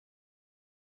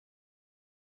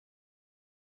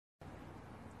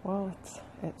Well,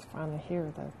 it's finally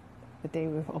here, the day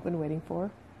we've all been waiting for.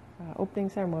 Opening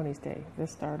Ceremonies Day, the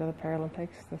start of the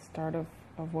Paralympics, the start of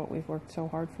what we've worked so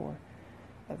hard for.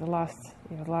 The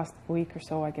last week or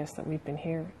so, I guess, that we've been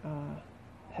here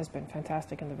has been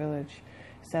fantastic in the village,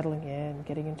 settling in,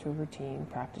 getting into a routine,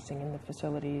 practicing in the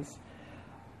facilities.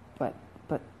 But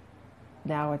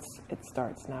now it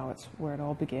starts. Now it's where it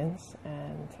all begins.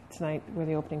 And tonight were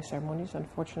the opening ceremonies.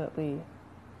 Unfortunately,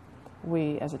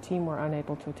 we as a team were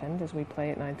unable to attend as we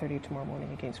play at 9:30 tomorrow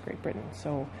morning against Great Britain.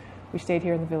 So we stayed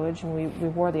here in the village and we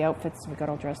wore the outfits, we got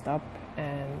all dressed up,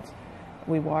 and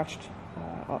we watched.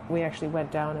 We actually went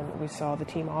down and we saw the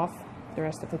team off, the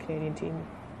rest of the Canadian team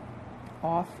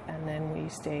off, and then we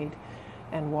stayed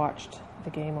and watched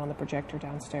the game on the projector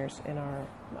downstairs in our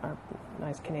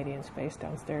nice Canadian space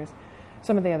downstairs.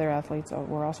 Some of the other athletes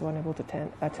were also unable to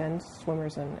attend,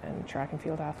 swimmers and track and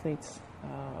field athletes.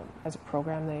 As a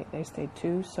program, they stayed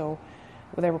too, so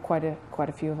there were quite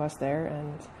a few of us there,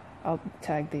 and I'll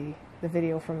tag the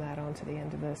video from that onto the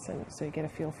end of this, and so you get a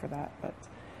feel for that. But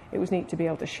it was neat to be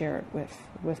able to share it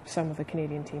with some of the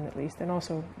Canadian team at least, and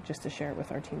also just to share it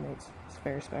with our teammates. It's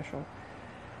very special.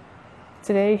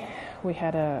 Today we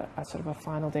had a sort of a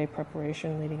final day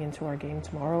preparation leading into our game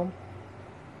tomorrow.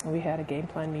 We had a game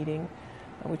plan meeting.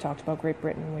 We talked about Great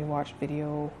Britain. We watched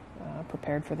video,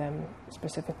 prepared for them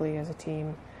specifically as a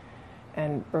team.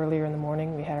 And earlier in the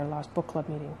morning, we had our last book club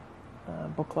meeting.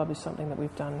 Book club is something that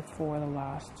we've done for the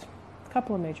last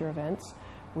couple of major events.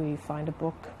 We find a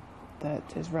book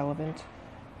that is relevant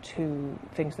to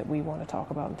things that we want to talk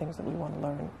about and things that we want to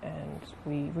learn. And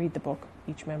we read the book.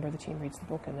 Each member of the team reads the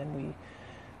book, and then we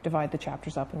divide the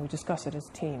chapters up and we discuss it as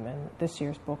a team. And this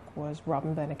year's book was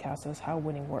Robin Benicassa's How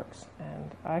Winning Works.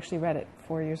 And I actually read it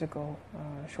 4 years ago,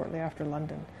 shortly after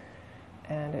London.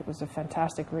 And it was a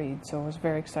fantastic read, so I was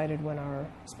very excited when our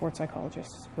sports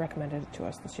psychologists recommended it to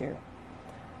us this year.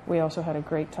 We also had a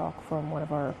great talk from one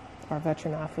of our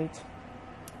veteran athletes.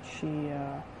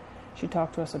 She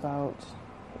talked to us about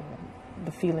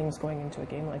the feelings going into a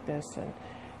game like this, and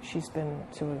she's been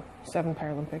to 7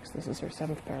 Paralympics. This is her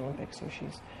 7th Paralympics, so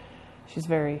she's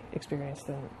very experienced,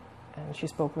 and she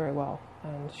spoke very well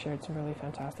and shared some really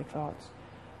fantastic thoughts.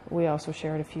 We also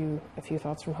shared a few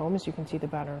thoughts from home. As you can see the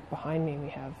banner behind me, we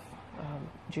have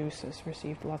Juice has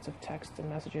received lots of texts and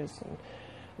messages, and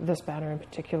this banner in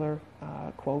particular,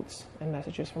 quotes and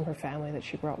messages from her family that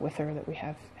she brought with her that we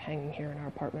have hanging here in our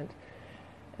apartment.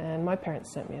 And my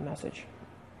parents sent me a message,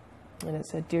 and it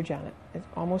said, "Dear Janet, it's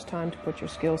almost time to put your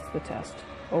skills to the test.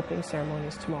 Opening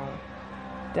ceremonies tomorrow.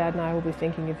 Dad and I will be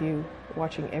thinking of you,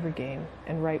 watching every game,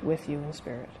 and right with you in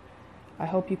spirit. I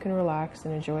hope you can relax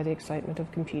and enjoy the excitement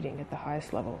of competing at the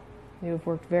highest level. You have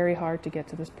worked very hard to get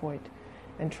to this point,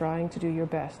 and trying to do your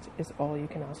best is all you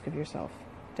can ask of yourself.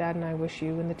 Dad and I wish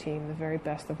you and the team the very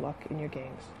best of luck in your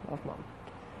games. Love, Mom."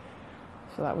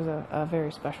 So that was a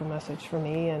very special message for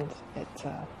me, and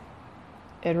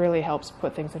it really helps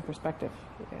put things in perspective.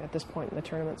 At this point in the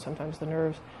tournament, sometimes the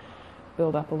nerves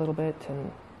build up a little bit,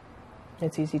 and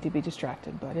it's easy to be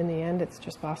distracted. But in the end, it's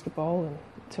just basketball, and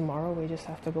tomorrow we just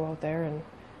have to go out there and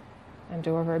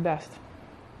do our very best.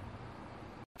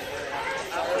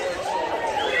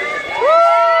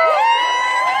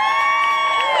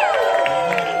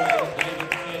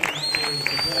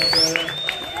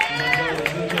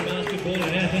 Basketball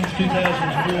in Athens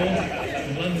 2004,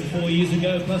 in London 4 years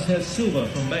ago, plus has silver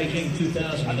from Beijing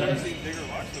 2008.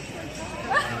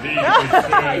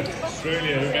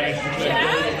 Australia, who managed to play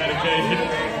gold on that occasion.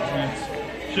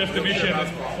 Just the mission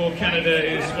for Canada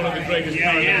is one of the greatest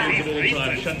Paralympians of all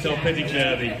time, Chantal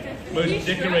Petitclerc, the most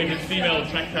decorated female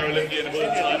track Paralympian of all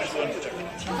time.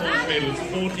 She won 4 medals,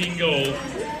 14 gold,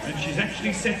 and she's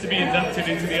actually set to be inducted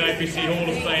into the IPC Hall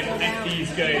of Fame at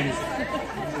these Games.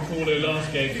 Recall her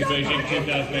last Games in Beijing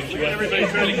 2008. She won the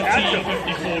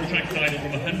T54 track title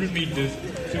from 100 metres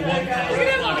to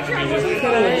 1,500 metres.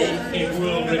 A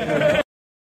world record.